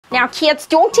Now, kids,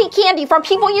 don't take candy from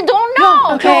people you don't know.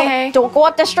 No, okay. Don't go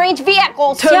up to strange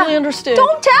vehicles. Totally understood.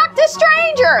 Don't talk to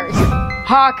strangers.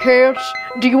 Hi, kids.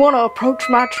 Do you want to approach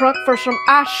my truck for some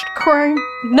ice cream?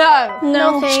 No.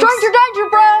 No, thanks. Stranger danger,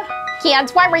 bro.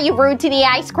 Kids, why were you rude to the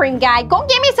ice cream guy? Go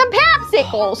get me some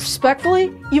popsicles.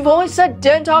 Respectfully, you've always said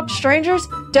don't talk to strangers,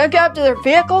 don't go up to their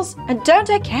vehicles, and don't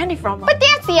take candy from them. But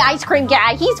that's the ice cream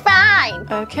guy. He's fine.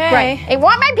 Okay. Right. I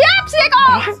want my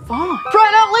popsicles. Fine.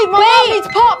 Brian, don't leave my mom needs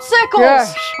popsicles.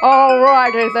 Yes.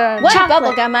 Alrighty then. One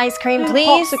bubblegum ice cream,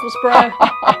 please. Popsicles,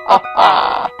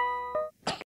 bro.